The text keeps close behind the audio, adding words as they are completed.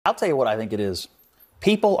I'll tell you what I think it is.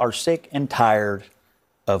 People are sick and tired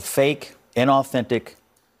of fake, inauthentic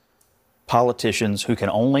politicians who can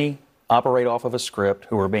only operate off of a script,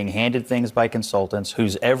 who are being handed things by consultants,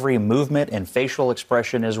 whose every movement and facial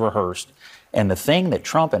expression is rehearsed. And the thing that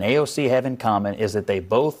Trump and AOC have in common is that they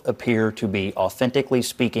both appear to be authentically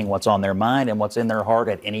speaking what's on their mind and what's in their heart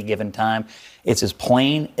at any given time. It's as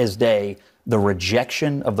plain as day, the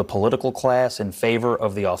rejection of the political class in favor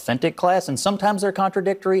of the authentic class. And sometimes they're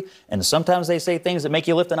contradictory, and sometimes they say things that make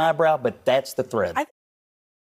you lift an eyebrow, but that's the thread.